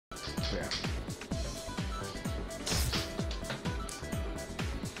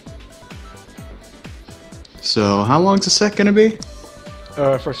So, how long's the set gonna be?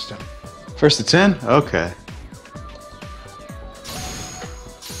 First time. First to 10? Okay.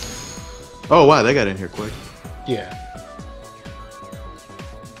 Oh wow, they got in here quick. Yeah.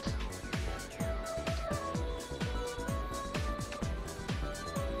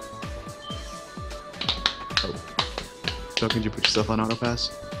 So could you put yourself on auto pass?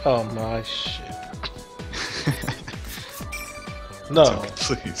 Oh my shit. No. Tuck it,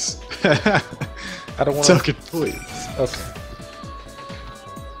 please. I don't want to. Tuck it, please. Okay.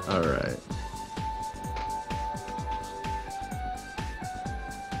 Alright.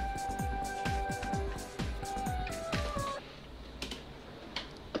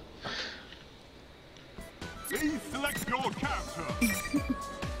 Please select your character.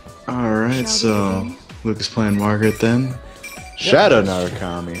 Alright, so Luke is playing Margaret then. Shadow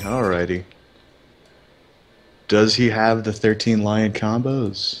Narukami, alrighty. Does he have the 13 lion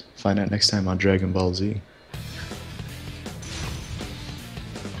combos? Find out next time on Dragon Ball Z.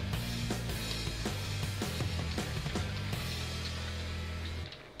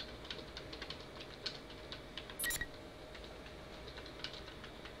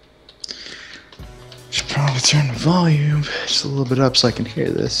 Should probably turn the volume just a little bit up so I can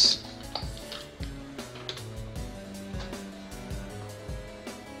hear this.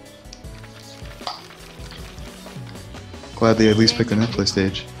 Glad they at least picked an in-play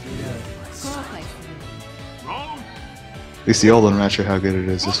stage. At least the old one, I'm not sure how good it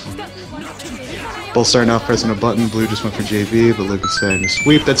is, this one. Both starting off pressing a button, Blue just went for JB, but Luke is saying a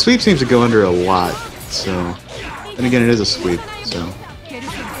sweep. That sweep seems to go under a lot, so... And again, it is a sweep, so...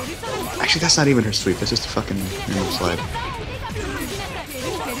 Actually, that's not even her sweep, that's just a fucking random slide.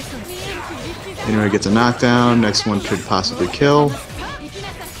 Anyway, gets a knockdown, next one could possibly kill.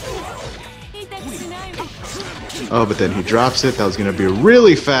 Oh, but then he drops it. That was gonna be a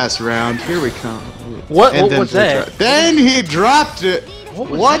really fast round. Here we come. What was that? Then he dropped it.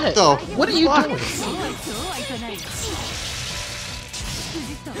 What the fuck? What are you doing?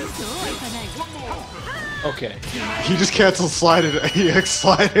 Okay. He just canceled slided. EX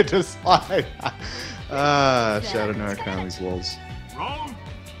slided to slide. Shadow Narukami's wolves. Round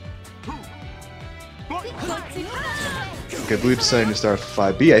 2. Okay, Blue deciding to start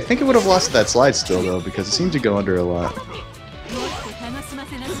 5B. I think it would have lost that slide still though, because it seemed to go under a lot.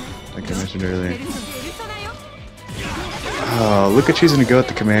 Like I mentioned earlier. Oh, look at choosing to go with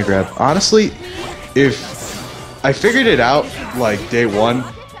the command grab. Honestly, if I figured it out like day one,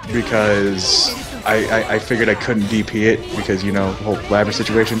 because I figured I couldn't DP it because, you know, the whole Labber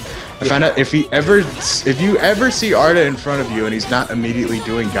situation. I found out if you ever see Arda in front of you and he's not immediately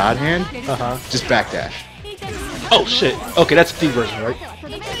doing God Hand, just backdash. Oh shit. Okay, that's the version, right?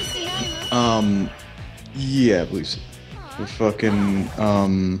 Yeah, please. We're fucking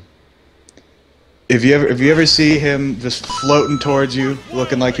if you ever see him just floating towards you,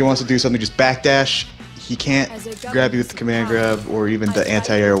 looking like he wants to do something, just backdash. He can't grab you with the command grab or even the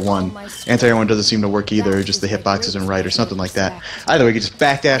anti-air one. Anti-air one doesn't seem to work either, just the hitbox isn't right or something like that. Either way, you just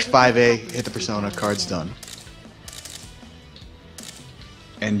backdash 5A, hit the persona, card's done.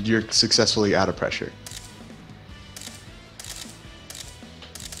 And you're successfully out of pressure.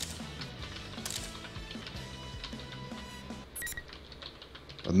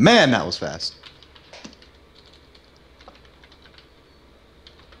 But man, that was fast.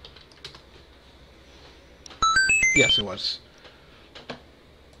 Yes, it was.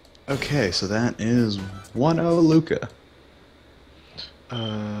 Okay, so that is 1-0 Luca. Please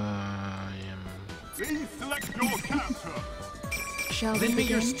select your character. Shall we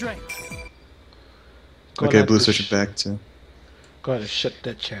begin? Strength. Okay, Blue switch it back to... Go ahead and shut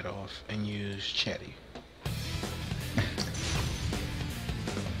that chat off and use Chatty.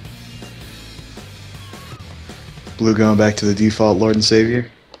 Blue going back to the default Lord and Savior.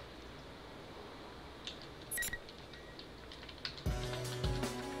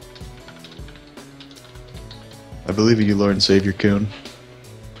 I believe in you, Lord and Savior Coon.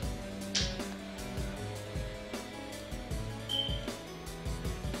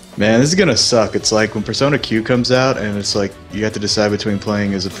 Man, this is gonna suck. It's like when Persona Q comes out and it's like you have to decide between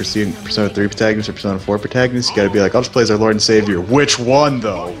playing as a Persona 3 protagonist or Persona 4 protagonist. You gotta be like, I'll just play as our Lord and Savior. Which one,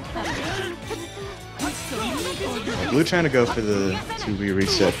 though? Blue trying to go for the 2B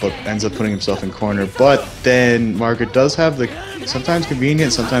reset, but ends up putting himself in corner. But then Margaret does have the sometimes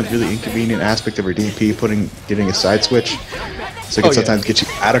convenient, sometimes really inconvenient aspect of her DP, getting a side switch. So it can sometimes get you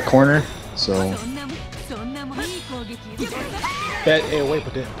out of corner. So Bad AOA,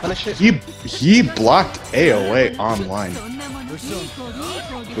 but didn't punish it. he blocked AOA online.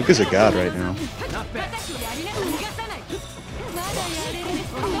 Luke is a god right now.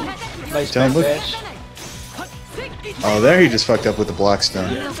 Nice Tell him, backdash. Oh, there he just fucked up with the block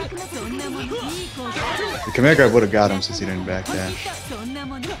stun. The command grab would have got him since he didn't backdash.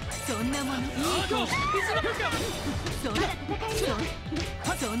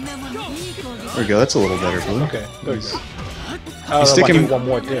 There we go, that's a little better, Blue. Okay, there you go. I'll stick him one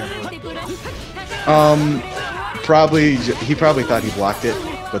more there. He probably thought he blocked it,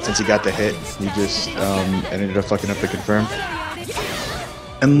 but since he got the hit, he just ended up fucking up the confirm.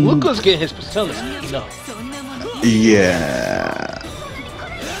 And Luca's getting his persona. No. Yeah.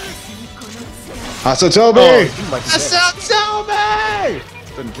 Hasotobe! Hasotobe!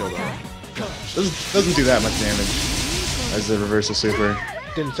 Doesn't kill though. Doesn't do that much damage as the reversal super.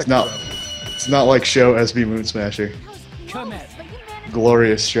 It's not like Show SB Moon Smasher.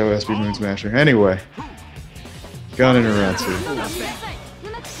 Glorious Show SB Moon Smasher. Anyway. Gone in around 2.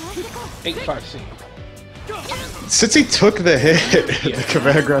 8-5-C. Since he took the hit, the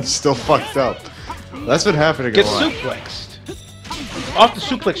command grab's still fucked up. That's been happening a lot. Get suplexed. Off the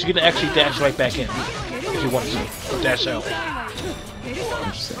suplex, you can actually dash right back in if you want to. Or dash out.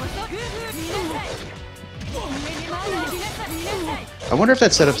 I wonder if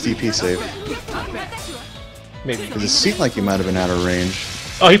that setup's DP save. Maybe. Because it seemed like he might have been out of range.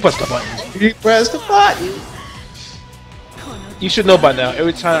 Oh, he pressed the button. He pressed the button! You should know by now,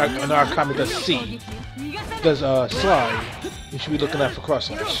 every time a Narukami does C, does slide, you should be looking out for cross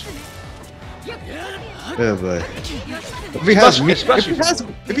slash. Oh boy. If he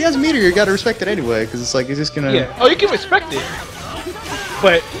has meter, you gotta respect it anyway, because it's like he's just gonna. Yeah. Oh, you can respect it,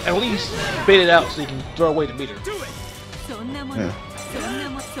 but at least bait it out so you can throw away the meter. Yeah.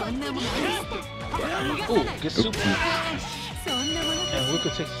 Ooh, get super. And Luca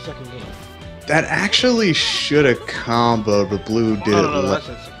takes the second game. That actually should have comboed, but Blue did it. No, that's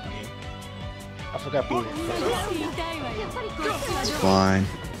the second game. I forgot Blue. It's fine.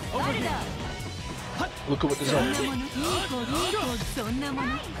 Luca with the zone.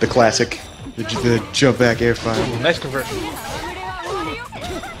 The classic. The jump back air fire. Nice conversion.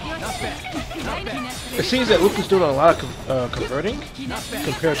 It seems that Luca's doing a lot of converting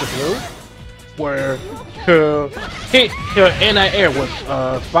compared to Blue, where he'll hit her anti-air with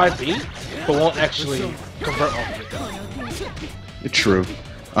 5B, but won't actually convert off of it. True.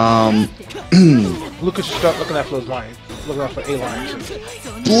 Luca should start looking out for those lines. Looking out for A lines.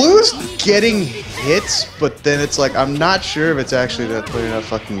 Blue's getting hits, but then it's like I'm not sure if it's actually that putting up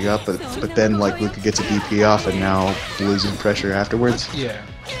fucking you up, but then like Luca gets a DP off and now Blue's in pressure afterwards. Yeah.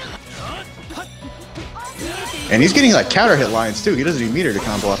 And he's getting like counter hit lines too. He doesn't need meter to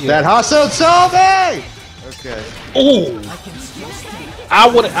combo off that. Hasotobe! Okay. Oh! I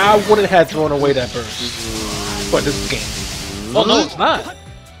would have had thrown away that burst. But this is game. Oh no, it's not.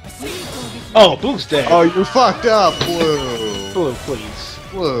 Oh, Blue's dead. Oh, you fucked up, Blue. Blue, please.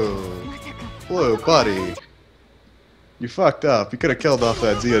 Blue, buddy. You fucked up. You could have killed off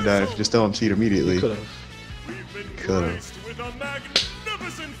that Zeodine if you just LMC'd immediately. Could have. Could have. With a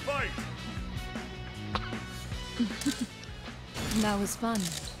magnificent fight. That was fun.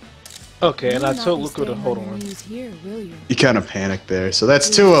 Okay, and I told Luca to hold on. Here, will you? You kind of panicked there. So that's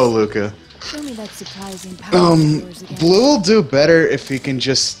 2-0, Luca. Show me that surprising power of yours again. Blue will do better if he can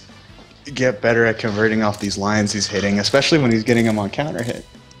just get better at converting off these lines he's hitting, especially when he's getting them on counter hit.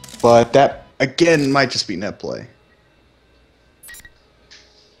 But that, again, might just be net play.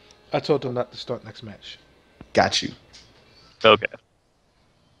 I told him not to start next match. Got you. Okay.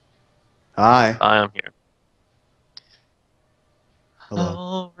 Hi. I am here.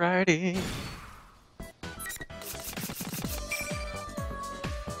 Hello. Alrighty.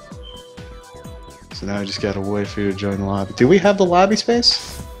 So now I just gotta wait for you to join the lobby. Do we have the lobby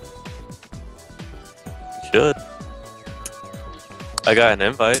space? Should. I got an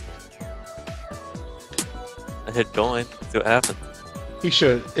invite. I hit join. See what happens. He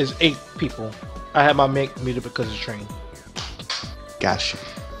should. It's 8 people. I had my make meter because of train. Gotcha.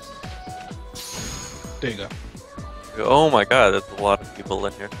 There you go. Oh my god, there's a lot of people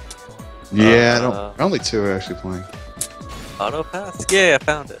in here. Yeah, only 2 are actually playing. Auto pass? Yeah, I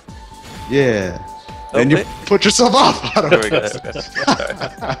found it. Yeah. Oh, and you wait. put yourself off auto There we go. pass. Okay. Sorry.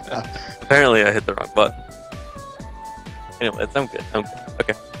 Apparently I hit the wrong button. Anyways, I'm good. I'm good.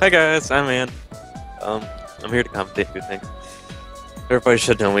 Okay. Hi guys, I'm Ann. I'm here to commentate good things. Everybody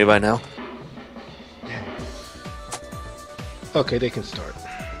should know me by now. Okay, they can start.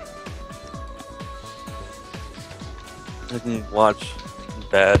 I can watch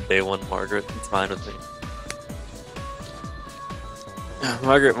bad day 1 Margaret. It's fine with me.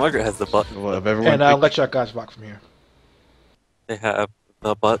 Margaret has the button. Well, if everyone And I'll let y'all guys rock from here. They have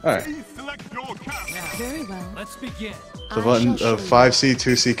the button. Alright. Please select your captain. Very well. Let's begin. The button of 5C,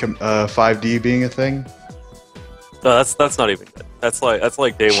 2C, 5D being a thing? No, that's not even good. That's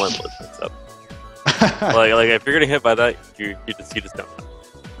like day one Liz mix-up. like if you're getting hit by that, you just don't know.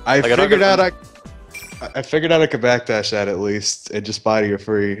 I figured out I could backdash that at least and just body you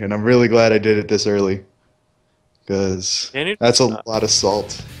free, and I'm really glad I did it this early. Because that's a lot of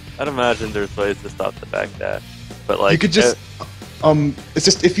salt. I'd imagine there's ways to stop the backdash. But like you could just it's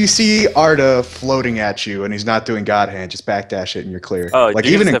just if you see Arda floating at you and he's not doing God Hand, just backdash it and you're clear. Oh, like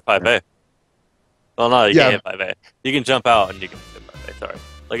you even can in hit 5A. Well, no, you can't hit 5A. You can jump out and you can hit 5A. Sorry.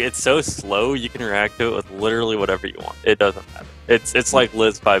 Like it's so slow, you can react to it with literally whatever you want. It doesn't matter. It's like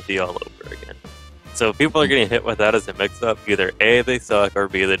Liz 5D all over again. So if people are getting hit with that as a mix-up, either A, they suck, or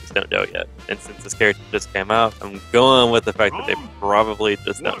B, they just don't know yet. And since this character just came out, I'm going with the fact that they probably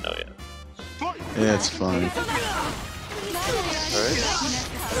just don't know yet. Yeah, it's fine. Alright.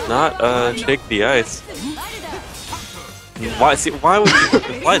 It's not shake the ice. Why would you put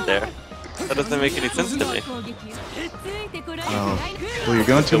the slide there? That doesn't make any sense to me. Oh. Well, you're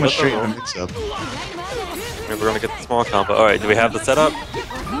going too much straight in the mix-up. Maybe we're gonna get the small combo. Alright, do we have the setup?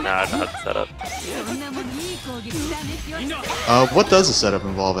 Nah, I don't have the setup. What does the setup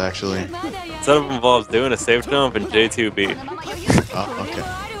involve, actually? Setup involves doing a safe jump and J2B. Oh, okay.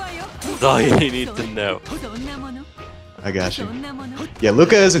 That's all you need to know. I got you. Yeah,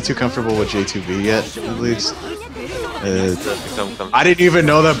 Luca isn't too comfortable with J2B yet, at least. I didn't even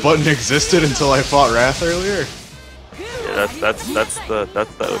know that button existed until I fought Wrath earlier. Yeah, that's the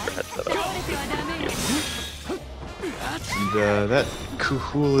overhead setup. And that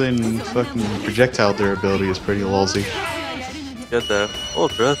Kuhulin fucking projectile durability is pretty lolsy. Good though.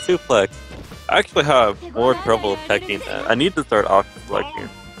 Ultra suplex. I actually have more trouble teching that. I need to start option selecting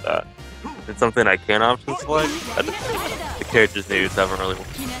that. It's something I can option select. The characters news haven't really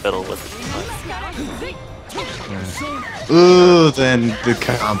fiddled with it. Ooh, then the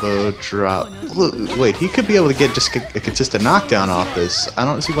combo drop. Wait, he could be able to get just a consistent knockdown off this. I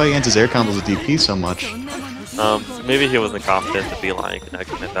don't see why he ends his air combos with DP so much. Maybe he wasn't confident to be line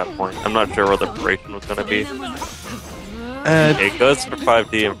connecting at that point. I'm not sure where the duration was going to be. It goes for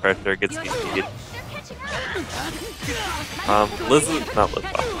 5D and pressure, gets DP'd.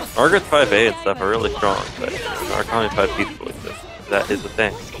 Margaret's 5A and stuff are really strong, but Narukami 5D is really good. That is the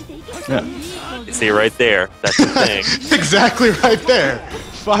thing. Yeah. You see right there, that's the thing. Exactly right there.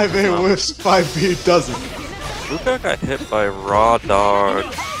 5A whiffs, 5B doesn't. Luca got hit by Raw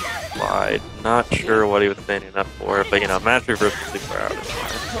Dog Slide. Not sure what he was standing up for, but you know, match reverse is super out.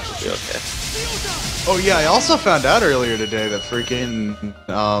 It'll be okay. Oh yeah, I also found out earlier today that freaking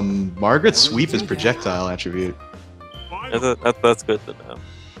Margaret's sweep is projectile attribute. That's good to know.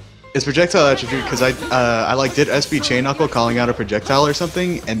 It's projectile attribute because I like did SB chain knuckle calling out a projectile or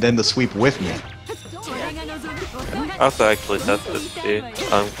something, and then the sweep with me. I have to actually test this to see.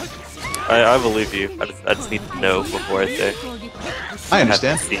 I believe you. I just need to know before I say. I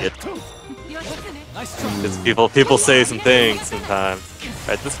understand. I have to see it. Because people say some things sometimes.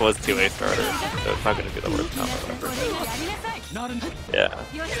 Right, this was 2A starter, so it's not going to be the worst combo ever. Yeah,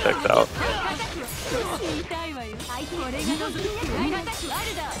 checked out.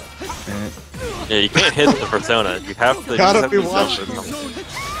 Yeah, you can't hit the persona. You have to. Gotta be watching.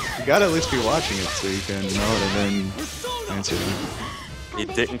 You gotta at least be watching it so you can know it and then answer them. He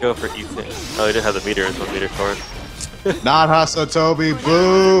didn't go for E10. Oh, he didn't have the meter as 1 meter card. Not Hasatobi,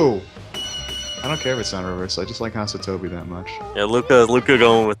 boo! I don't care if it's not reverse, I just like Hasatobi that much. Yeah, Luca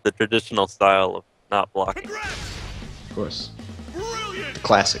going with the traditional style of not blocking. Of course. Brilliant.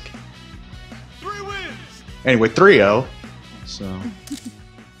 Classic. 3 wins. Anyway, 3-0. So.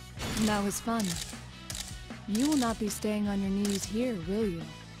 That was fun. You will not be staying on your knees here, will you?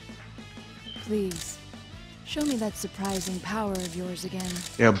 Please, show me that surprising power of yours again.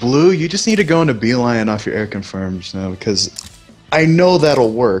 Yeah, Blue, you just need to go into Beeline off your air confirms now, because I know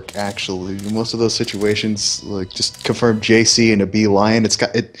that'll work, actually. In most of those situations, like, just confirm JC and a Beeline.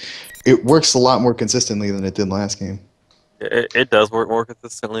 It works a lot more consistently than it did last game. It does work more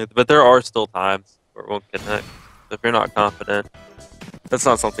consistently, but there are still times where it won't connect. If you're not confident, that's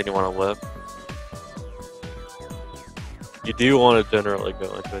not something you want to live. You do want to generally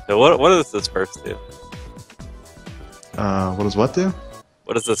go into it. So what does this first do? What does what do?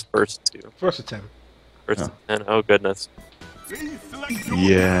 What does this first do? First attempt. First to 10. Oh goodness.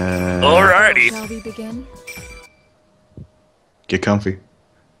 Yeah. Alrighty. Shall we begin? Get comfy.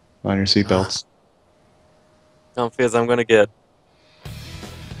 On your seatbelts. Comfy as I'm gonna get.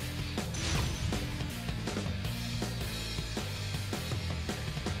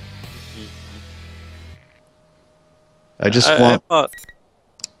 I just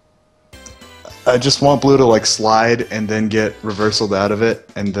want Blue to like slide and then get reversaled out of it,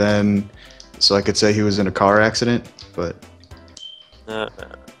 and then so I could say he was in a car accident, but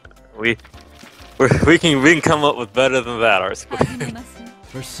we can come up with better than that, our square.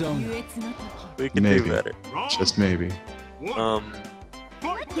 Persona. We can Maybe. do better. just maybe.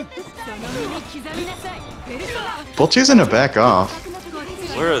 Bolchi's gonna back off.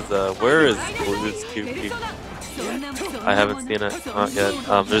 Where is Bloo's QP? I haven't seen it, not yet.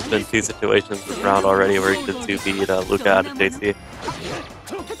 There's been 2 situations this round already where he did 2 beat Luca out of JC.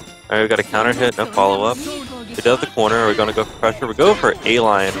 Alright, we got a counter hit, no follow up. He does the corner, are we gonna go for pressure? We're going for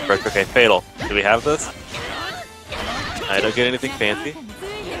A-line pressure. Okay, fatal. Do we have this? I don't get anything fancy.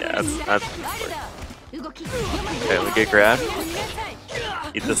 Yeah, that's okay, we get grab.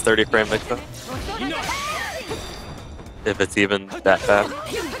 Eat this 30 frame mix up. If it's even that fast.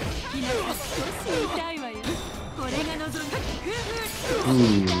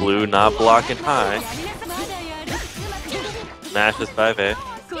 Blue not blocking high. Smash is 5A.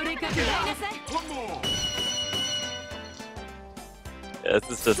 Yeah,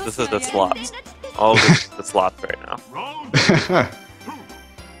 this is the slots. All of the slots right now.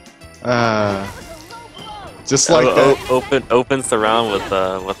 Just like that. Opens the round with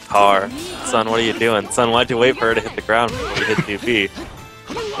car. Son, what are you doing? Son, why'd you wait for her to hit the ground before you hit 2B?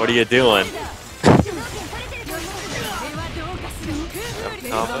 What are you doing?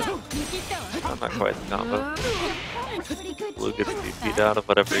 Combo? I'm not quite the combo. Blue gets DP'd out of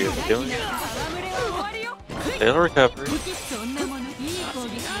whatever he was doing. Fail recovery.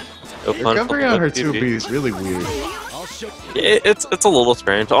 Recovery on her 2B is really weird. It's a little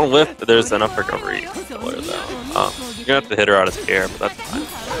strange. On whiff, there's enough recovery killer though. You're gonna have to hit her out of scare, but that's fine.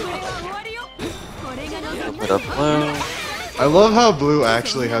 Put up low. I love how Blue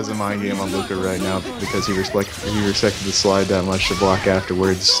actually has a mind game on Luca right now because he respected the slide that much to block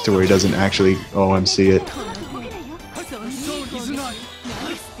afterwards to where he doesn't actually OMC it.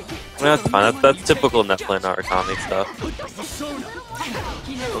 That's fine. That's typical netplay Narukami stuff.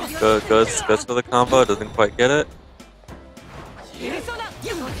 Goes for the combo, doesn't quite get it.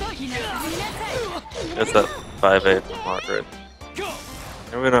 It's that 5A from Margaret.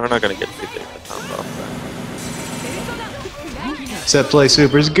 And we're not gonna get too big the combo. Set play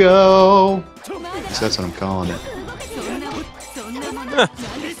supers go! That's what I'm calling it.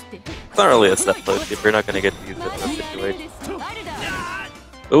 It's not really a set play super, you're not gonna get to use it in this situation.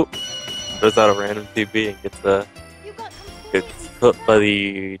 Oh! Goes out a random TB and gets put by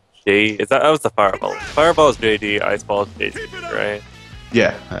the J. That was the fireball. Fireball is JD, ice ball is JD, right?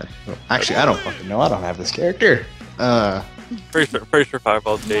 Yeah. Actually, I don't fucking know. I don't have this character. Pretty sure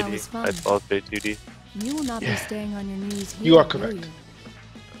fireball is JD, ice ball is J2D. You will not be staying on your knees here. You are will correct. you?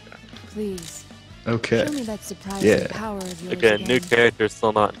 Please. Okay. Show me that surprising power of yours Again, new character,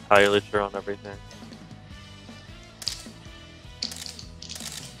 still not entirely sure on everything.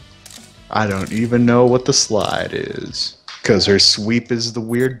 I don't even know what the slide is. Because her sweep is the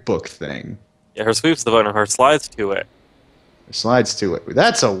weird book thing. Yeah, her sweep's the button, her slide's 2A. Her slides to it.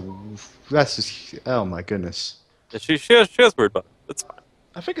 That's just... Oh my goodness. Yeah, she has weird buttons. It's fine.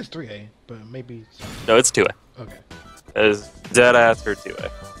 I think it's 3A, but maybe... No, it's 2A. Okay. As dead ass for 2A.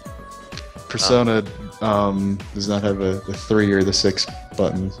 Persona does not have the 3 or the 6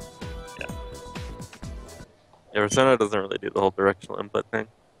 buttons. Yeah. Yeah, Persona doesn't really do the whole directional input thing.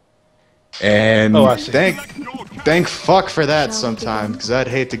 And I see. thank fuck for that sometimes, because I'd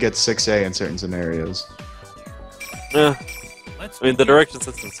hate to get 6A in certain scenarios. Yeah. I mean, the direction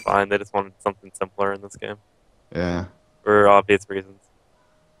system's fine, they just wanted something simpler in this game. Yeah. For obvious reasons.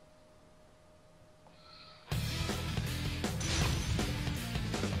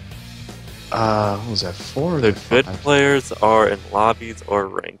 What was that, 4 or The good 5? players are in lobbies or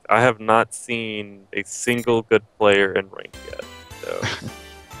ranked. I have not seen a single good player in ranked yet. So.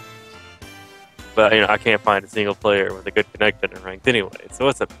 But I can't find a single player with a good connection in ranked anyway. So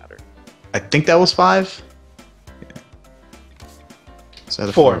what's it matter? I think that was 5. Yeah. Is that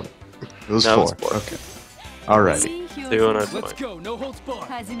a 4. 4? It was No, 4. it was 4. Okay. Alrighty. 2 and a Let's point. go, no holds barred.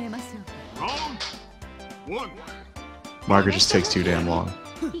 Round 1. Margaret just takes too damn long.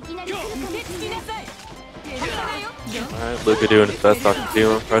 Alright, Luca doing his best Dr.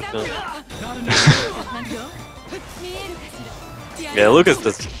 Steel impression. Yeah,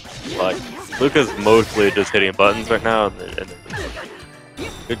 Luca's mostly just hitting buttons right now. And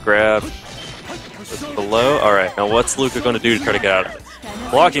good grab. Just below. Alright, now what's Luca going to do to try to get out of this?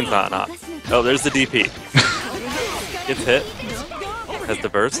 Blocking's not an option. Oh, there's the DP. Gets hit. Has the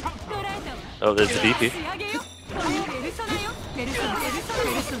burst. Oh, there's the DP.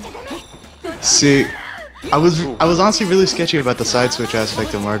 See, I was honestly really sketchy about the side switch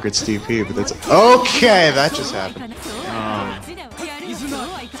aspect of Margaret's DP, but that's okay. That just happened.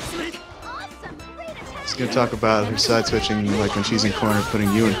 was gonna talk about her side switching, like when she's in corner,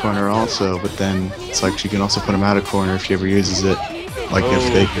 putting you in corner also, but then it's like she can also put him out of corner if she ever uses it. Like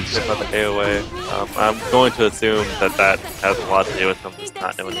if they could. About the AOA. I'm going to assume that has a lot to do with him just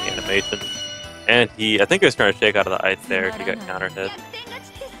not knowing the animation. And I think he was trying to shake out of the ice there. He got counter hit.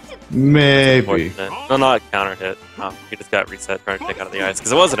 Maybe. No, not counter hit. He just got reset trying to shake out of the ice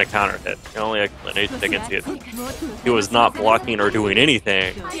because it wasn't a counter hit. The only explanation I can see is he was not blocking or doing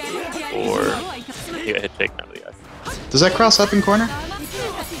anything, or he got hit shaken out of the ice. Does that cross up in corner?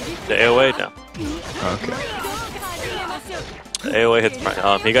 The AOA, no. Okay. The AOA hits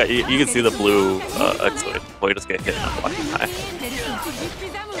right. You can see the blue exclamation. Well, he just get hit not blocking high.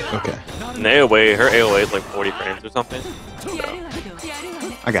 Okay. And the AOA, her AOA is like 40 frames or something. So.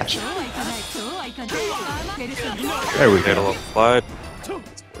 I got you. There we Get a go. little slide.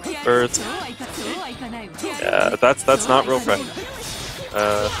 Birds. Yeah, that's not real pressure.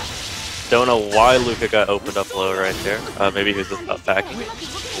 Don't know why Luca got opened up low right there. Maybe he was just up backing.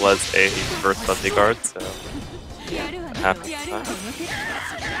 Was a first lefty guard, so half the time.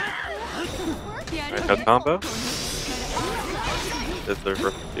 Alright, no combo. Is there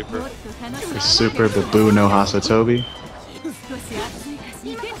super? For super, but boo no Hasatobi.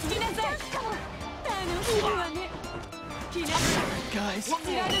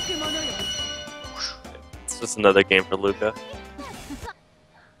 It's just another game for Luca.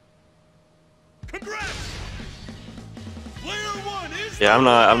 Yeah, I'm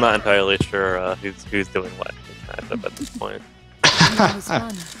not entirely sure who's doing what in this matchup at this point. That was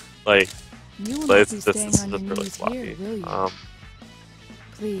fun. Like, You will but not it's be just staying on your really knees sloppy. here, will you?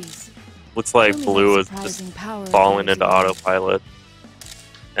 Please. Looks like show me Blue that is just surprising power of falling yours into again. autopilot,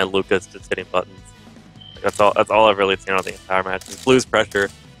 and Luca's just hitting buttons. Like, that's all I've really seen on the entire match. And Blue's pressure,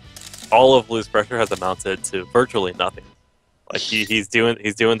 all of Blue's pressure has amounted to virtually nothing. Like he's doing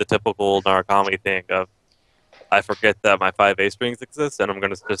the typical Narukami thing of, I forget that my 5 A strings exist, and I'm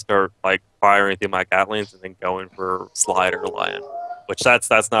gonna just start like firing through my Gatlings and then going for slide or lion, which that's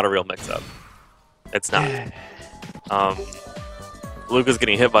not a real mix-up. It's not. Luca's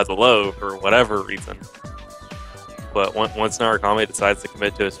getting hit by the low for whatever reason. But once Narukami decides to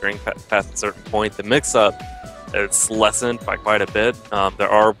commit to a string past a certain point, the mix-up is lessened by quite a bit. There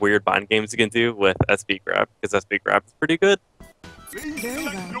are weird bind games you can do with SB grab, because SB grab is pretty good. Very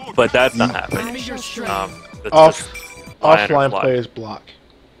well. But that's not happening. I shall show you. It's Offline just line or fly. players block.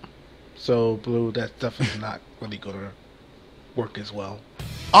 So Blue, that's definitely not really gonna work as well.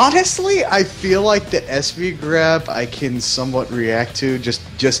 Honestly, I feel like the SV grab I can somewhat react to just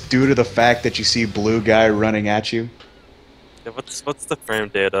due to the fact that you see blue guy running at you. Yeah, what's the frame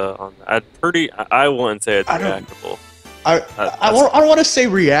data on that? I wouldn't say it's I don't- reactable. I don't want to say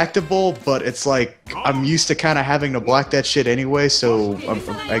reactable, but it's like I'm used to kind of having to block that shit anyway, so I'm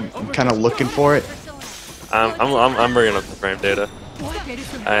kind of looking for it. I'm bringing up the frame data.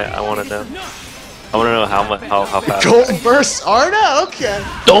 I want to know. I want to know how fast. Golden bursts, Arna? Okay.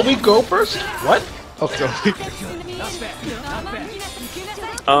 Dolby Go Burst? What? Okay.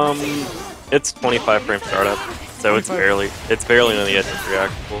 It's 25 frame startup, so it's barely on the edge of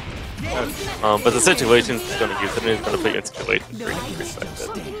reactable. But the situation is going to use it, and it's going to put you in situations where you can respect it.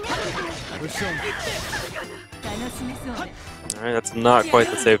 Alright, that's not quite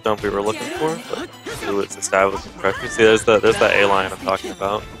the safe dump we were looking for, but it's establishing pressure. See, there's that A-line I'm talking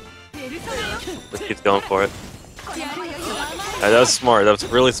about. Just keeps going for it. Yeah, that was smart. That was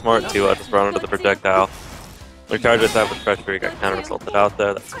really smart to just run into the projectile. We tried to establish pressure, he got counter resulted out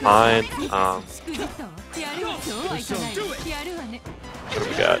there, that's fine. What do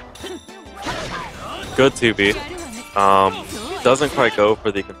we got? Good 2B. Doesn't quite go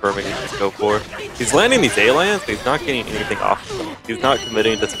for the confirming he should go for. He's landing these A-lands, but he's not getting anything off of them. He's not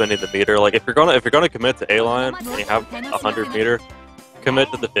committing to spending the meter. Like if you're gonna commit to A-line and you have 100 meter, commit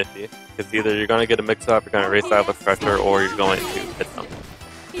to the 50. Because either you're gonna get a mix up, you're gonna race out with pressure, or you're going to hit them.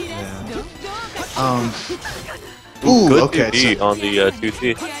 Ooh, Good okay. 2D So, on the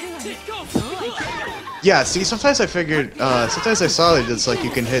 2T. yeah, see, sometimes I figured, sometimes I saw that it's like you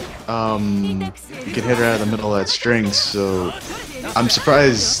can hit her out of the middle of that string. So I'm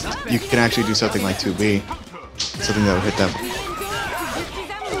surprised you can actually do something like 2B, something that would hit them.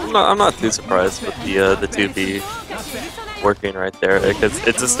 I'm not too surprised with the 2B working right there, because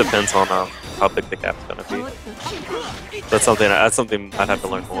it just depends on how big the gap's gonna be. That's something I'd have to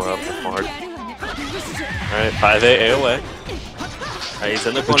learn more of with Mark. Alright, 5A AOA. Alright, he's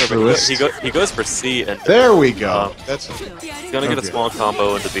in the corner, but he goes for C, and There we go. That's he's gonna get a small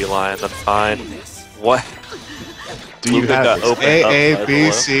combo into B line. That's fine. What? Do you Luca have got this? opened A, up A, by B,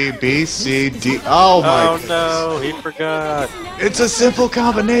 below. C, B, C, D. Oh my Oh goodness. no, he forgot. It's a simple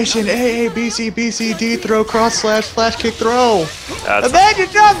combination. A, B, C, B, C, D, throw, cross slash, flash kick, throw. That's And then you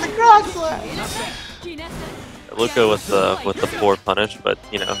drop the cross slash. Luca with the poor punish, but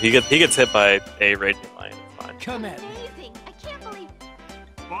you know he gets hit by a raging lion. It's fine. Come at me. Amazing. I can't believe.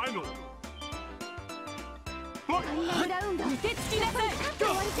 Final.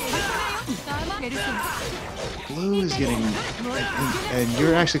 Blue is getting, and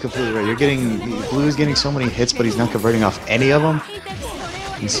you're actually completely right. Blue is getting so many hits, but he's not converting off any of them.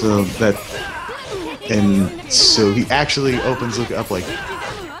 And so he actually opens Luca up like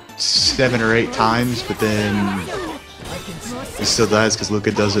 7 or 8 times, but then he still dies because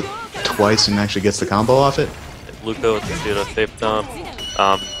Luca does it twice and actually gets the combo off it. Luca with the pseudo safe dump.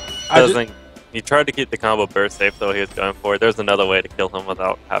 I ju- Doesn't. He tried to keep the combo burst safe though. He was going for it. There's another way to kill him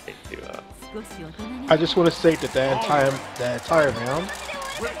without having to. I just want to state that the entire round,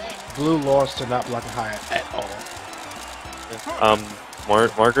 Blue lost to not blocking high at all.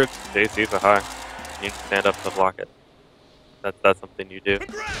 Margaret's JC's a high. You need to stand up to block it. That's something you do.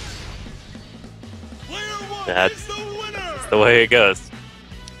 That's the way it goes.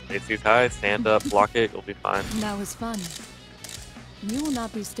 JC's high, stand up, block it, you'll be fine. That was fun. You will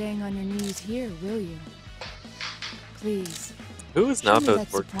not be staying on your knees here, will you? Please, Who is show me Naoto's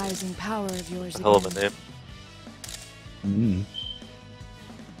that work? surprising power of yours Hell of a again. name.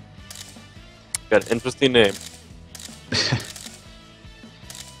 Got an interesting name.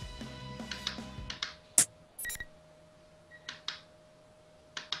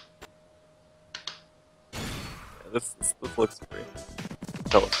 This looks great.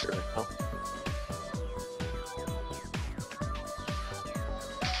 Tell us here right now.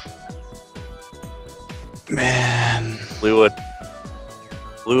 Man, Blue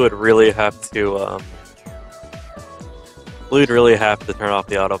would really have to Blue would really have to turn off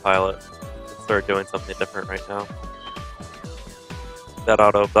the autopilot and start doing something different right now. That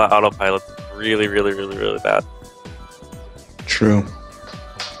autopilot's really bad. true.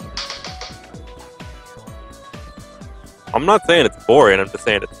 I'm not saying it's boring, I'm just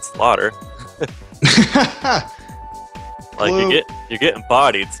saying it's slaughter. Like Blue- you're getting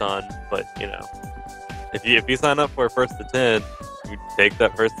bodied, son, but you know. If you sign up for a first to 10, you take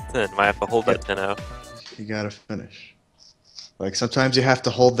that first to 10. Might have to hold that 10 out. You gotta finish. Like sometimes you have to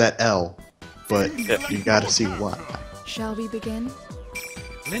hold that L, but you gotta see why. Shall we begin?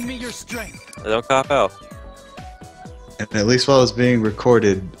 Lend me your strength. Don't cop out. And at least while it's being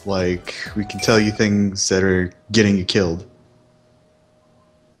recorded, like we can tell you things that are getting you killed.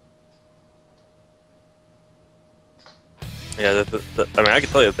 Yeah, I mean, I can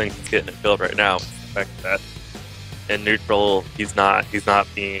tell you the things that's getting it killed right now. The fact that in neutral, he's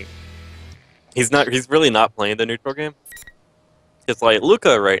really not playing the neutral game. It's like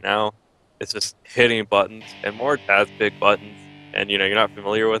Luca right now is just hitting buttons and more as big buttons, and you know you're not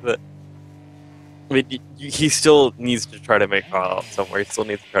familiar with it. I mean, he still needs to try to make call out somewhere. He still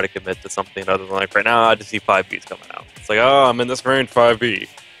needs to try to commit to something other than like right now. I just see 5Bs coming out. It's like, oh, I'm in this range 5B.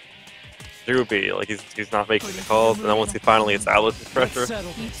 2B, like he's not making the calls, and then once he finally establishes pressure,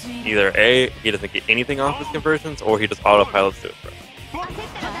 Settle. either A, he doesn't get anything off his conversions, or he just autopilots to it.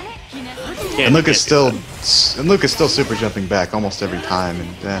 And Luca's still super jumping back almost every time,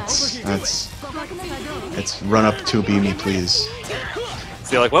 and it's run up 2B me please.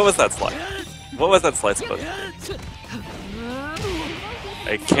 See, like, what was that slide? What was that slide supposed to do?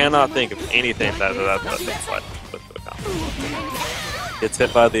 I cannot think of anything that slide was supposed to accomplish. Gets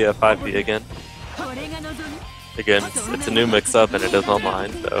hit by the 5B again. Again, it's a new mix-up and it is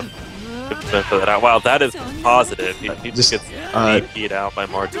online, so good for that out. Wow, that is positive. He just gets AP'd out by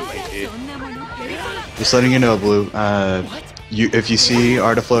Margaret. Just letting you know, Blue. If you see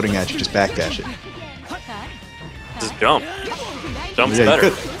Arta floating at you, just backdash it. Just jump. Jump's Yeah,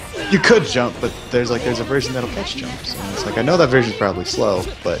 better. you could jump, but there's a version that'll catch jumps. And it's like I know that version's probably slow,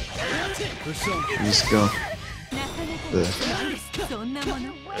 but you just go.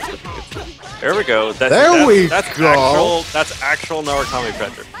 There we go. That's actual Narukami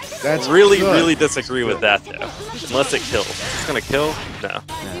pressure. That's really, good. really disagree with that though. Unless it kills. It's gonna kill? No.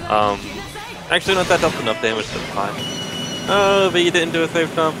 Actually, not that does enough damage, that's fine. Oh, but you didn't do a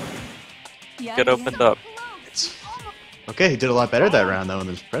safe jump. Get opened up. Okay, he did a lot better that round though, and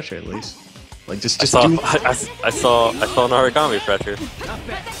there's pressure at least. Like I saw Narukami pressure.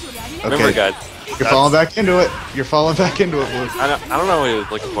 Remember, Okay, guys. you're falling back into it. You're falling back into it, Blue. I don't know what he was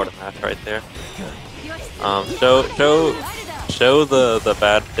looking for to match right there. Show the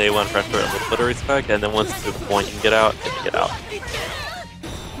bad day one pressure a little bit of respect, and then once it's to the point you can get out, get out.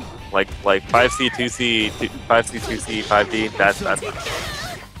 Like 5C, 2C, 5C, 2C, 5D. That's fine.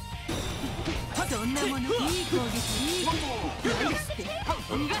 そんなものいい攻撃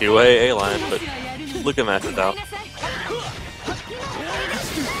 2A A line, but look at matches out.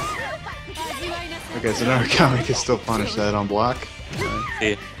 Okay, so Narukami can still punish that on block.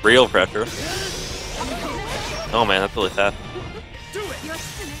 See, real pressure. Oh man, that's really fast.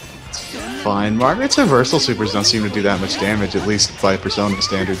 Fine. Margaret's reversal supers don't seem to do that much damage, at least by Persona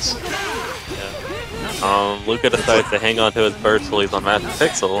standards. Luca decides to hang on to his burst while he's on Master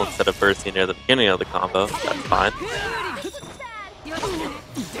Pixel instead of bursting near the beginning of the combo. That's fine.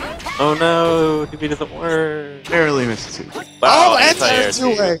 Oh no, DP doesn't work. Barely missed two. Wow, Oh, that's anti-air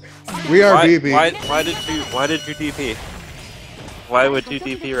two-way. We are BB. Why did you DP? Why would you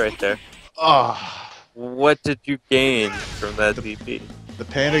DP right there? Oh, What did you gain from that DP? the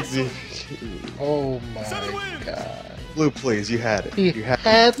panic. Oh my god. Blue, please, you had it. You You had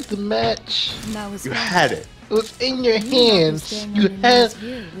had the match. Now is You fun. had it. It was in your You will not be hands. staying You on your had knees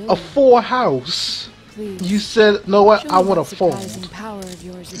here, will a you? full house. Please. You said, "No, what? Show I me want that a fold." surprising power of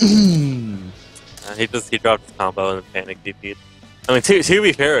yours again. He dropped his combo and then panic DP'd. I mean, to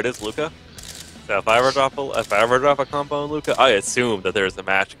be fair, it is Luca. So if I ever drop a combo on Luca, I assume that there's a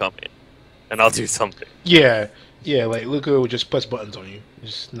match coming, and I'll do something. Yeah, yeah. Like Luca would just press buttons on you,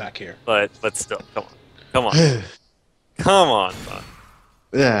 just not care. But still, come on, come on, son.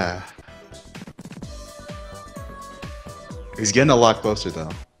 Yeah. He's getting a lot closer, though.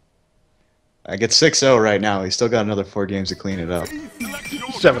 I get 6-0 right now. He's still got another 4 games to clean it up.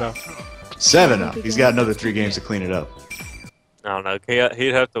 7-0. 7-0. He's got another 3 games to clean it up. I don't know.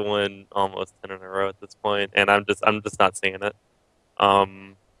 He'd have to win almost 10 in a row at this point, and I'm just not seeing it. I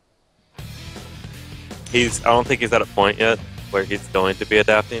don't think he's at a point yet where he's going to be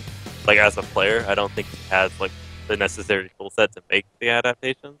adapting. Like as a player, I don't think he has like the necessary tool set to make the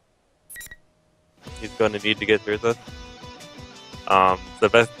adaptation. He's going to need to get through this.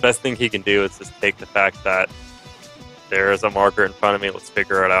 The best thing he can do is just take the fact that there is a marker in front of me. Let's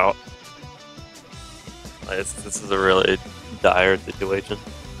figure it out. This is a really dire situation.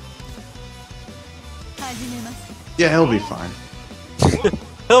 Yeah, he'll be fine.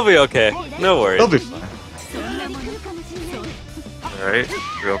 He'll be okay. No worries. He'll be fine. Alright.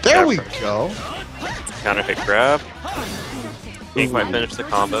 There we go. Counter hit grab. He might finish the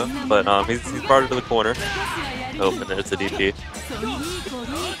combo, but he's brought it to the corner. Hoping that it's a DP.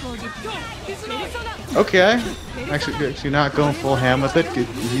 Okay. Actually not going full ham with it.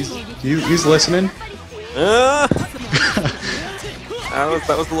 He's listening. That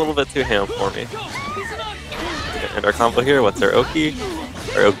was a little bit too ham for me. And our combo here, what's our Oki?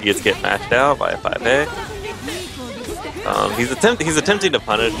 Our Oki is getting matched out by a 5A. He's attempting to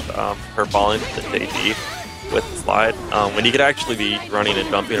punish her falling to JD with the slide. When you could actually be running and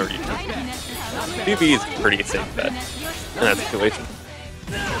jumping or using 2B is a pretty safe bet in that situation.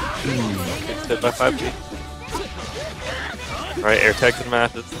 Gets hit by 5B. Alright, air tech and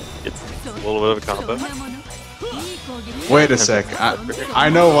matches. It's a little bit of a combo. Wait a sec. I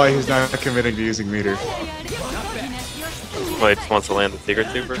know why he's not committing to using meter. Well, he just wants to land the secret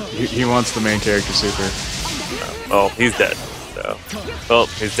super. He wants the main character super. Well, he's dead. So, well,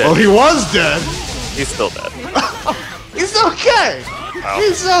 he's dead. Oh, he was dead. He's still dead. He's okay. Wow.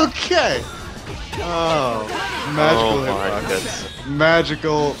 He's okay. Oh, magical Oh my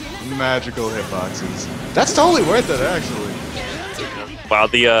hitboxes. Magical hitboxes. That's totally worth it, actually. Wow,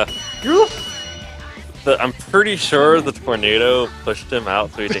 I'm pretty sure the tornado pushed him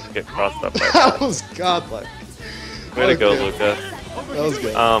out so he didn't get crossed up by That that. was godlike. Way to go, Okay. Luca. That was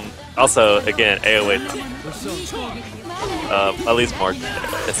good. Also, again, AOA at least Margaret,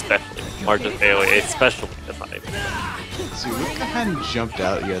 especially. Margaret's AOA, especially, is not even. See, Luca hadn't jumped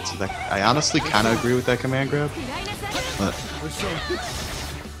out yet, so that, I honestly kind of agree with that command grab. But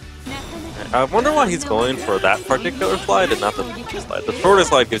I wonder why he's going for that particular slide and not the shorter slide. The shorter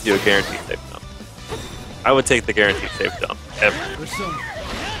slide gives you a guaranteed safe jump. I would take the guaranteed safe jump ever.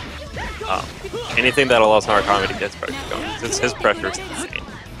 Anything that allows Narukami to get his pressure going. His pressure is insane.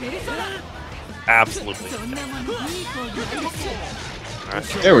 Absolutely insane. Alright,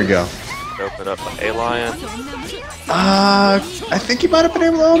 there we go. open up an A-Lion. I think he might have been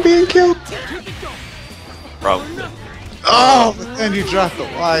able to own being killed. Probably. Oh, but then you dropped the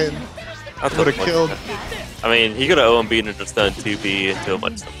lion. That's Would have killed. I mean, he could have OMB'd and just done 2B into a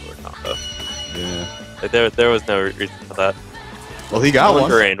much simpler combo. Yeah. Like, there was no reason for that. Well, he got one.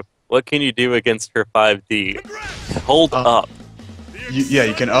 Wondering, what can you do against her 5D? Hold up. Yeah,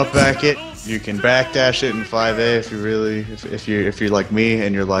 you can up back it. You can backdash it in 5A if you really, if you're like me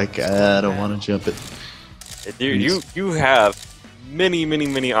and you're like, I don't want to jump it. You have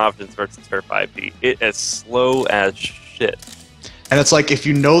many options versus her 5B. It is slow as shit. And it's like if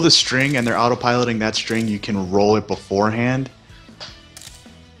you know the string and they're autopiloting that string, you can roll it beforehand.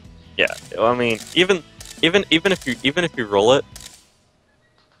 Yeah, well, I mean, even if you roll it,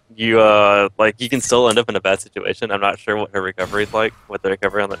 you like you can still end up in a bad situation. I'm not sure what her recovery is like, what the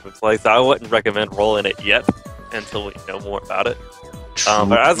recovery on that move's like. So I wouldn't recommend rolling it yet until we know more about it.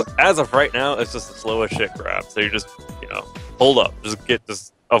 But as of right now, it's just the slowest shit grab. So you just hold up,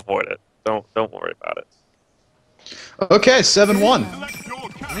 just avoid it. Don't worry about it. Okay, 7-1.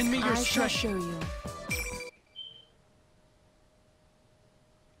 Lend me your I shall strength. show you.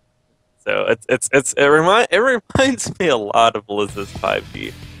 So it reminds me a lot of Liz's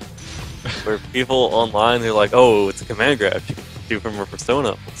 5B, where people online they're like, oh, it's a command grab you can do from a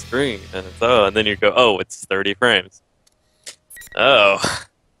persona full screen, and then you go, oh, it's 30 frames. Oh,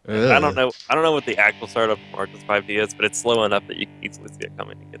 I don't know what the actual startup of Margaret's 5D is, but it's slow enough that you can easily see it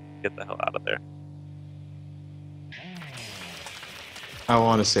coming and get the hell out of there. I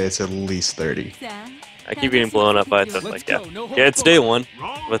want to say it's at least 30. I keep getting blown up by it, so it's like, yeah, it's day one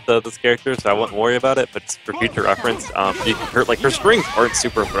with this character, so I wouldn't worry about it. But just for future reference, her strings aren't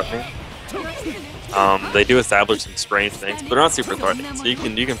super threatening. They do establish some strange things, but they're not super threatening. So you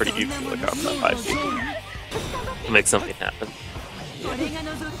can pretty easily look out for that 5D to make something happen.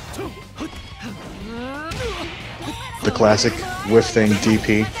 The classic whiff thing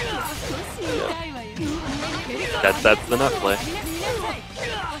DP. That's the nut play.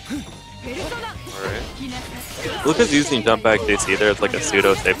 Alright. Lucas using jump back JC there. It's like a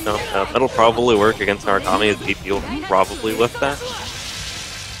pseudo safe jump. That'll probably work against Narukami, as DP will probably whiff that.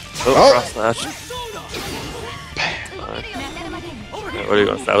 Oh, cross slash. What are you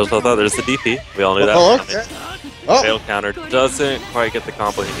going to establish? I thought there's the DP. We all knew that. Oh, okay. Oh. Fail counter doesn't quite get the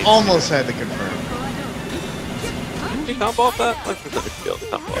combo he needs. Almost had to confirm. Can you combo off that? Like, there's nothing to be able to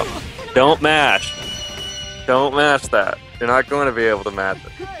combo off. Don't mash. Don't mash that. You're not going to be able to match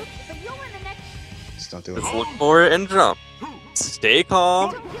it. Just don't do it. Just look for it and jump. Stay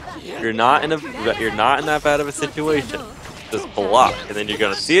calm. You're not in that bad of a situation. Just block, and then you're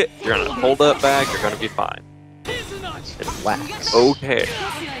gonna see it. You're gonna hold up back. You're gonna be fine. Relax. Okay.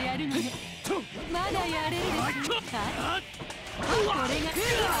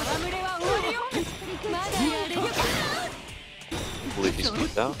 Believe he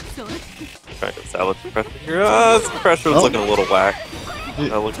speeds out. Trying to establish the pressure here. This pressure was looking a little whack.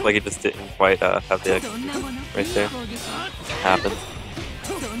 It looks like he just didn't quite have the extra right there. Happens.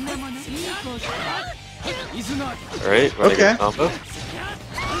 Alright, running a combo.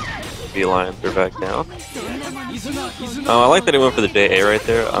 Beeline through back down. I like that he went for the JA right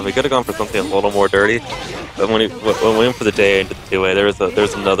there. He could have gone for something a little more dirty, but when we went for the JA into the 2A,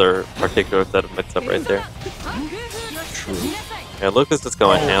 there's another particular set of mix-up right there. True. Yeah, Lucas is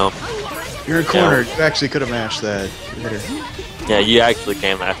going now. You're in corner. You actually could have mashed that. Yeah, you actually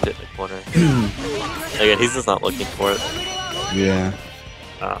can match it in the corner. Again, he's just not looking for it. Yeah.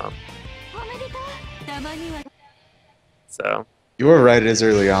 So. You were right, it is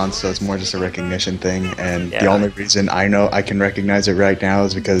early on, so it's more just a recognition thing, and the only reason I know I can recognize it right now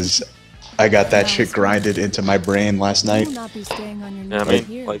is because I got that shit grinded into my brain last night. Yeah, I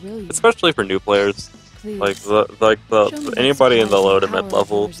mean, like, especially for new players, like anybody in the low to mid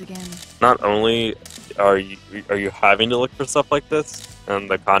level, not only are you having to look for stuff like this in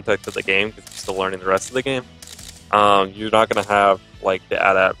the context of the game because you're still learning the rest of the game, you're not gonna have like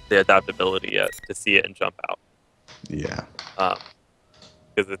the adaptability yet to see it and jump out. Yeah.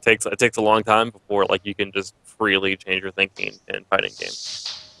 Because it takes a long time before like you can just freely change your thinking in fighting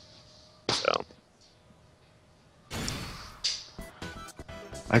games. So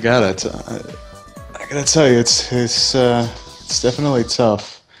I gotta tell you, it's definitely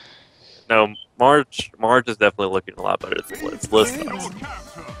tough. no, Marge is definitely looking a lot better than Liz does.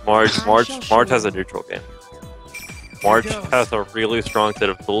 Marge has a neutral game. Marge has a really strong set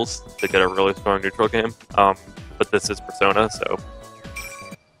of tools to get a really strong neutral game. But this is Persona, so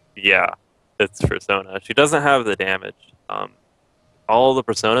yeah, it's Persona. She doesn't have the damage. All the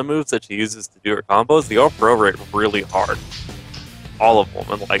Persona moves that she uses to do her combos, they all prorate really hard. All of them,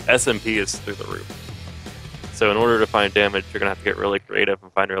 and like SMP is through the roof. So in order to find damage, you're gonna have to get really creative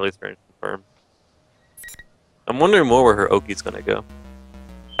and find really strange confirm. I'm wondering more where her Oki's gonna go.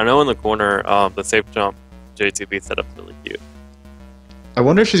 I know in the corner, the safe jump JTB setup's really cute. I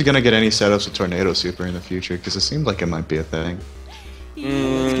wonder if she's gonna get any setups with Tornado Super in the future, because it seems like it might be a thing.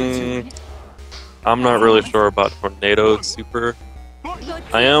 I'm not really sure about Tornado Super.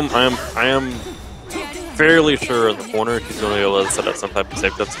 I am fairly sure in the corner she's going to be able to set up some type of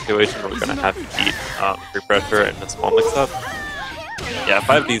safe jump situation where we're going to have to beat free pressure and a small mix-up. Yeah,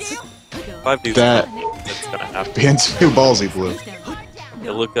 5D's. 5D's. That That's gonna happen. being too ballsy, Blue.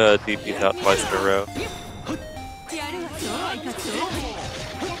 Yeah, Luca DP's out twice in a row.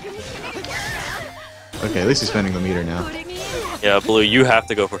 Okay, at least he's spending the meter now. Yeah, Blue, you have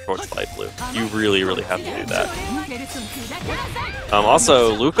to go for short slide, Blue. You really, really have to do that.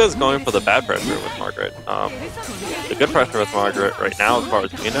 Also, Luca's going for the bad pressure with Margaret. The good pressure with Margaret right now, as far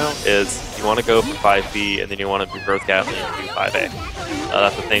as we know, is you want to go for 5B and then you want to reverse Gatling and do 5A.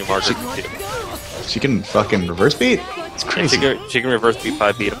 That's the thing Margaret can do. She can fucking reverse beat? It's crazy. She can reverse beat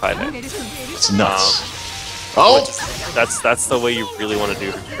 5B to 5A. It's nuts. Oh! That's the way you really want to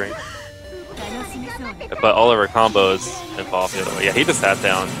do her strength. But all of her combos involve the other way. Yeah, he just sat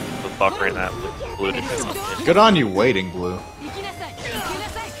down with buffering that Blue to do something. Good on you waiting, Blue.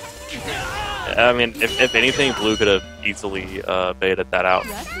 I mean, if anything, Blue could have easily baited that out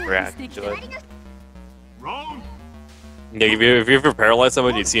and reacted to it. Yeah, if you ever paralyze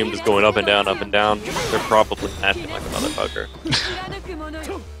someone, you see him just going up and down, they're probably acting like a motherfucker.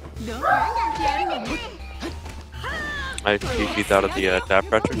 I he's out of the dab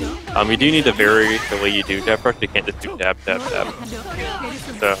pressure. You do need to vary the way you do dab pressure. You can't just do dab, dab, dab.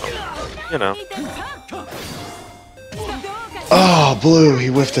 So, you know. Oh, Blue, he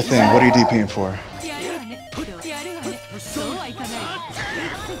whiffed the thing. What are you DPing for?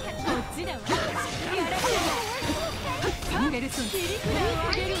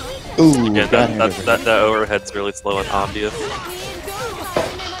 Ooh, Again, that overhead's really slow and obvious.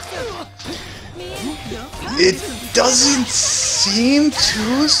 It doesn't seem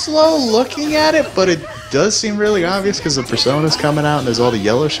too slow looking at it, but it does seem really obvious because the persona's coming out and there's all the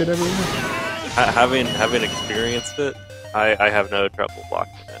yellow shit everywhere. Having experienced it, I have no trouble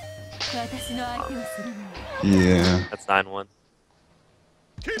blocking it. Yeah. That's 9-1.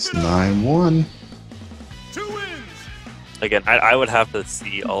 It's 9-1. Again, I would have to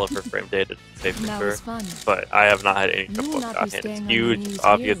see all of her frame data to say for sure, but I have not had any trouble with Godhand. It's huge, it's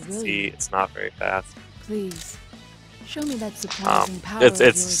obvious to see, it's not very fast. Please, show me that surprising power of yours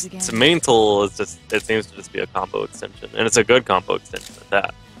its again. main tool is just, it seems to just be a combo extension, and it's a good combo extension at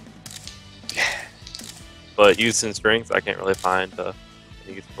that. But used in strength, I can't really find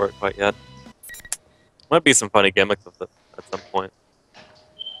any use for it quite yet. Might be some funny gimmicks with it at some point.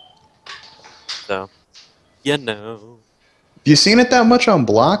 So, you know. Have you seen it that much on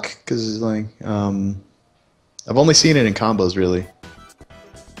block? Because, like, I've only seen it in combos, really.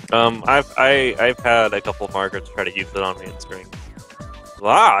 I've had a couple of Margarets try to use it on me in strings.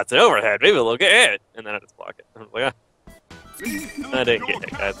 It's an overhead. Maybe we'll get hit, and then I just block it. I'm like, I didn't get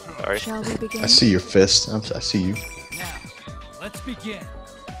hit, guys. I'm sorry. Shall we begin? I see your fist. I see you. Now, let's begin.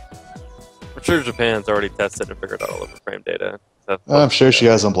 I'm sure Japan's already tested and figured out all of the frame data. So I'm sure she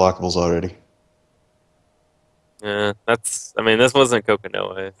has unblockables already. yeah, that's. I mean, this wasn't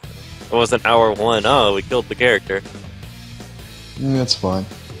Kokonoe. It wasn't hour 1. Oh, we killed the character. That's fine.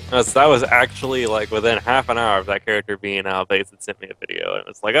 That was actually like within half an hour of that character being out. Base had sent me a video, and it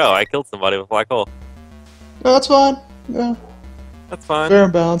was like, oh, I killed somebody with black hole. No, that's fine. Yeah. That's fine. Fair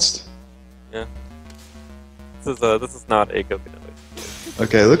and balanced. Yeah. This is not a Kokonoe.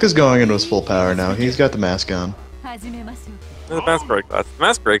 Okay, Luca's going into his full power now. He's got the mask on. The masquerade glass. The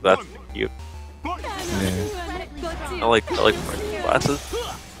masquerade glass is cute. Yeah. I like masquerade glasses.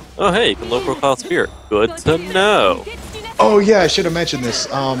 Oh hey, you can low profile spear. Good to know. Oh yeah, I should have mentioned this.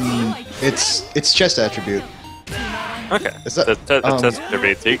 It's chest attribute. Okay. Is that, Chest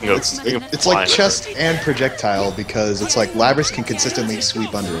attribute, so you can go. It's like chest and projectile because it's like Labrys can consistently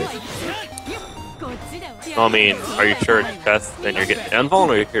sweep under it. I mean, are you sure it's chest? Then you're getting unvuln,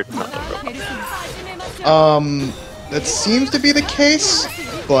 or are you sure it's not low profile? That seems to be the case,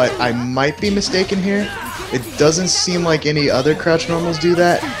 but I might be mistaken here. It doesn't seem like any other crouch normals do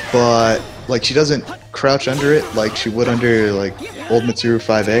that, but like she doesn't crouch under it like she would under like old Mitsuru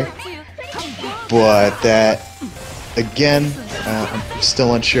 5A. But that, again, I'm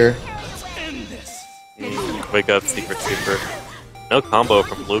still unsure. Wake up, secret super. No combo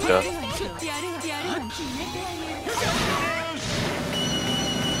from Luca.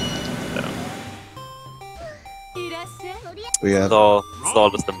 Yeah. It's all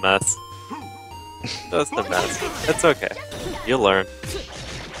just a mess. Just a mess. It's okay. You'll learn.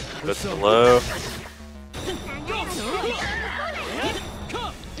 Go slow.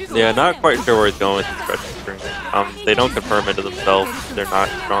 Yeah, not quite sure where he's going with his pressure string. They don't confirm it to themselves. They're not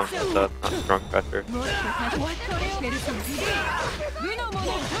strong with not strong pressure.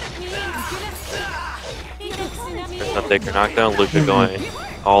 There's no taker knockdown. Luca going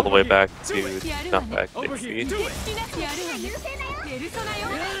all the way back to jump back 60.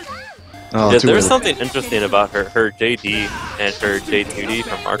 Oh, Yeah, too there's early. something interesting about her JD and her J2D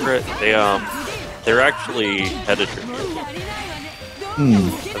from Margaret. They're actually headed tribute.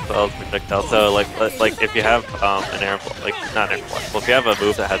 That's what I was thinking. So like if you have an air like not air well, if you have a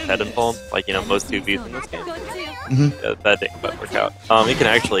move that has head influence, like most 2Bs in this game, that didn't quite work out. You can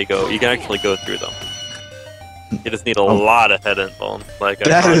actually go through them. You just need a lot of head influence. Like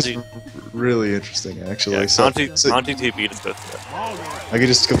That is Kanji, really interesting, actually. yeah, So, Kanji 2B just goes through it. I could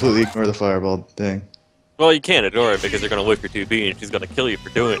just completely ignore the fireball thing. Well, you can't ignore it because you're gonna whip your 2B and she's gonna kill you for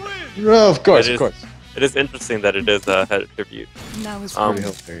doing it. No, of course, It of is- course. It is interesting that it is a head tribute. Now is Um,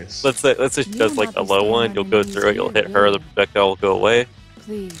 fun. Hilarious. Let's say she does like a low one, you'll go through it, you'll hit her, the projectile will go away,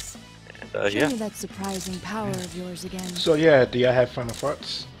 Please, and show yeah. me that surprising power of yours again. So yeah, do y'all have final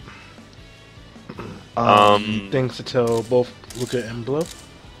thoughts? Things to tell both Luca and Blue?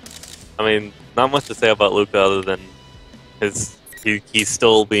 I mean, not much to say about Luca other than he's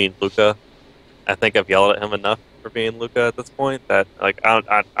still being Luca. I think I've yelled at him enough for being Luca at this point that like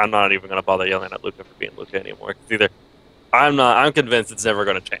I'm not even gonna bother yelling at Luca for being Luca anymore. 'Cause either I'm convinced it's never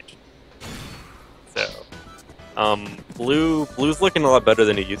gonna change. So, Blue's looking a lot better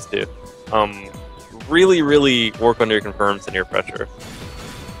than he used to. Really work on your confirms and your pressure.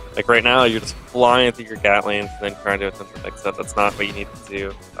 Like right now, you're just flying through your Gatlings and then trying to attempt to mix up. That's not what you need to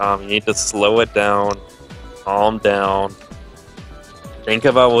do. You need to slow it down, calm down, think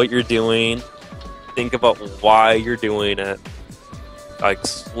about what you're doing, think about why you're doing it. Like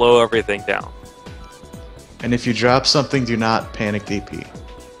slow everything down. And if you drop something, do not panic DP.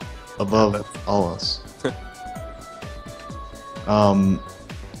 Above all else.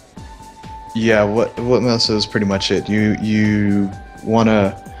 Yeah, what Melissa is pretty much it. You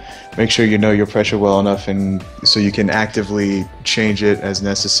wanna make sure you know your pressure well enough, and so you can actively change it as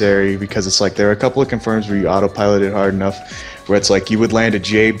necessary. Because it's like there are a couple of confirms where you autopilot it hard enough, where it's like you would land a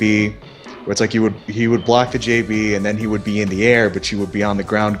JB, where it's like he would block the JB and then he would be in the air, but you would be on the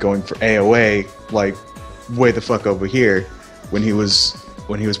ground going for AOA, like way the fuck over here, when he was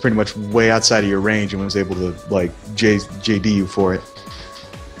pretty much way outside of your range and was able to like JD you for it.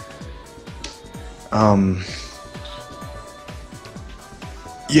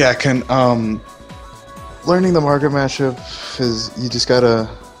 Yeah, learning the Margaret matchup is you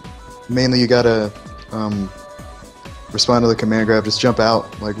gotta respond to the command grab, just jump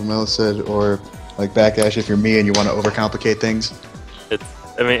out like Mel said, or like backdash if you're me and you want to overcomplicate things.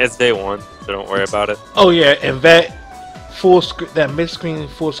 It's day one, so don't worry about it. Oh yeah, and that that mid-screen,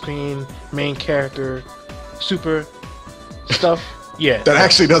 full screen, main character, super stuff. Yeah, That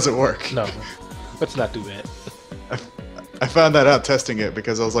actually doesn't work. no. Let's not do that. I found that out testing it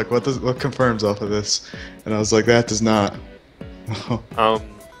because I was like, what confirms off of this? And I was like, that does not. But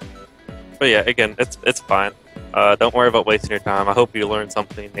yeah, again, it's fine. Don't worry about wasting your time. I hope you learn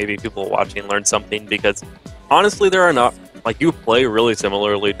something. Maybe people watching learn something because honestly, there are not like you play really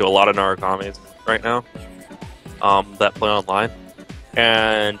similarly to a lot of Narukamis right now that play online,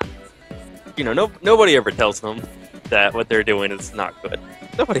 and nobody ever tells them that what they're doing is not good.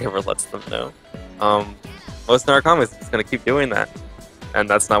 Nobody ever lets them know. Most Narukami is just going to keep doing that, and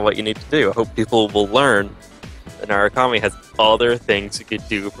that's not what you need to do. I hope people will learn that Narukami has other things you could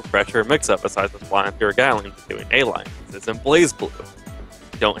do for pressure mix-up besides just flying through a Gatling and doing A-line. This isn't Blaze Blue.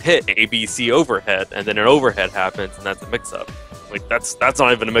 You don't hit ABC overhead, and then an overhead happens, and that's a mix-up. Like, that's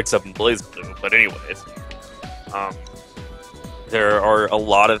not even a mix-up in Blaze Blue, but anyways. There are a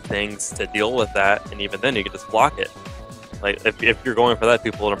lot of things to deal with that, and even then you can just block it. Like, if you're going for that,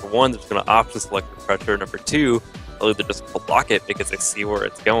 people, number one, they're just going to opt to select the pressure. Number two, they'll either just block it because they see where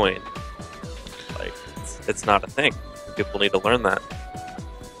it's going. Like, it's not a thing. People need to learn that.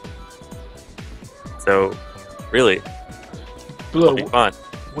 So, really, it'll be fun.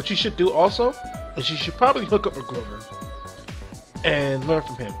 What you should do also is you should probably hook up with Grover and learn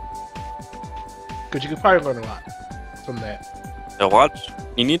from him, because you could probably learn a lot from that. Now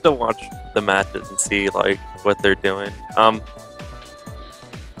you need to watch the matches and see like what they're doing.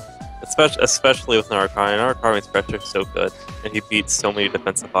 Especially with Narukami. Narukami's pressure is so good, and he beats so many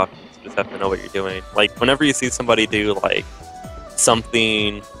defensive options. You just have to know what you're doing. Like whenever you see somebody do like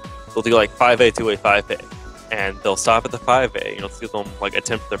something, they'll do like 5A, 2A, 5A, and they'll stop at the 5A. You'll see them like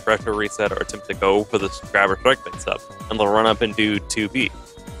attempt the pressure reset or attempt to go for the grab or strike mix up, and they'll run up and do 2B.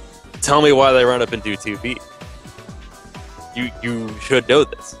 Tell me why they run up and do 2B. You should know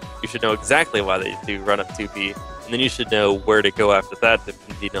this. You should know exactly why they do run up 2B, and then you should know where to go after that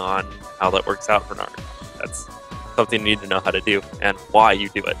depending on how that works out for Narc. That's something you need to know how to do, and why you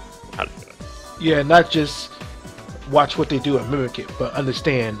do it, and how to do it. Yeah, not just watch what they do and mimic it, but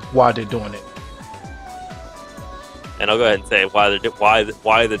understand why they're doing it. And I'll go ahead and say why the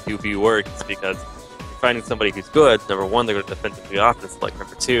 2B works is because you're finding somebody who's good. Number one, they're going to defensively offense. Like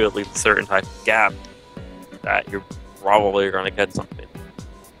number two, it leaves a certain type of gap that you're probably going to catch something.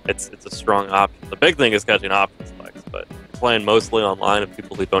 It's a strong option. The big thing is catching option selects, but playing mostly online of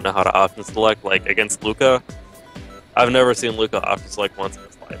people who don't know how to option select, like against Luca. I've never seen Luca option select once in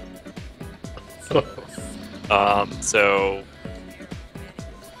his life. So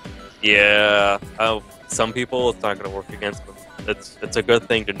yeah, some people it's not going to work against, but it's a good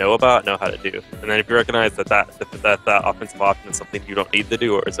thing to know about, know how to do. And then if you recognize that offensive option is something you don't need to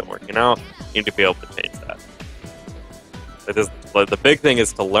do or isn't working out, you need to be able to change that. The big thing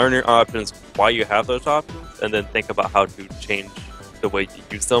is to learn your options, why you have those options, and then think about how to change the way you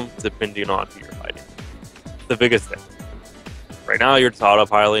use them depending on who you're fighting. It's the biggest thing. Right now, you're just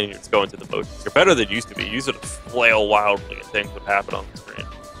autopiloting, you're just going through the motions. You're better than you used to be. You used to flail wildly and things would happen on the screen.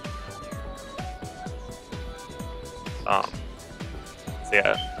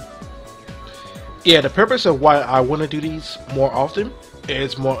 So yeah, the purpose of why I want to do these more often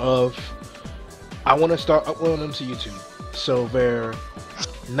is more of I want to start uploading them to YouTube. So where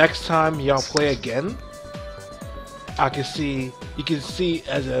next time y'all play again, you can see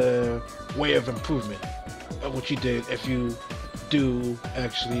as a way of improvement of what you did if you do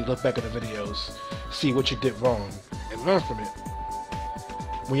actually look back at the videos, see what you did wrong, and learn from it.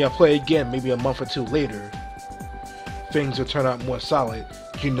 When y'all play again, maybe a month or two later, things will turn out more solid.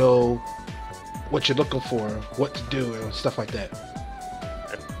 You know what you're looking for, what to do, and stuff like that.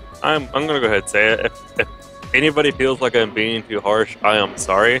 I'm gonna go ahead and say it. If anybody feels like I'm being too harsh, I am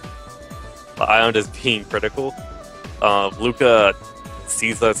sorry. But I am just being critical. Luca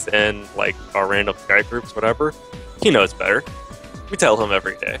sees us in like our random Skype groups, whatever. He knows better. We tell him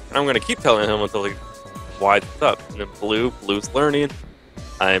every day, and I'm gonna keep telling him until he winds up. And then Blue's learning.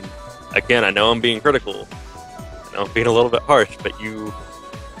 I know I'm being critical. I know I'm being a little bit harsh, but you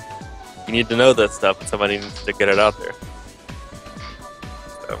need to know this stuff, and somebody needs to get it out there.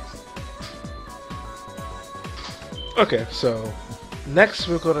 Okay, so next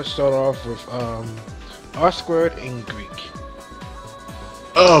we're going to start off with R squared in Greek.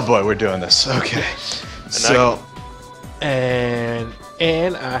 Oh boy, we're doing this. Okay. So, and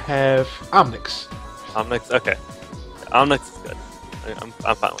I have Omnix. Omnix, okay. Omnix is good. I'm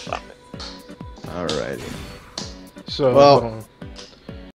fine with Omnix. alrighty. So Well,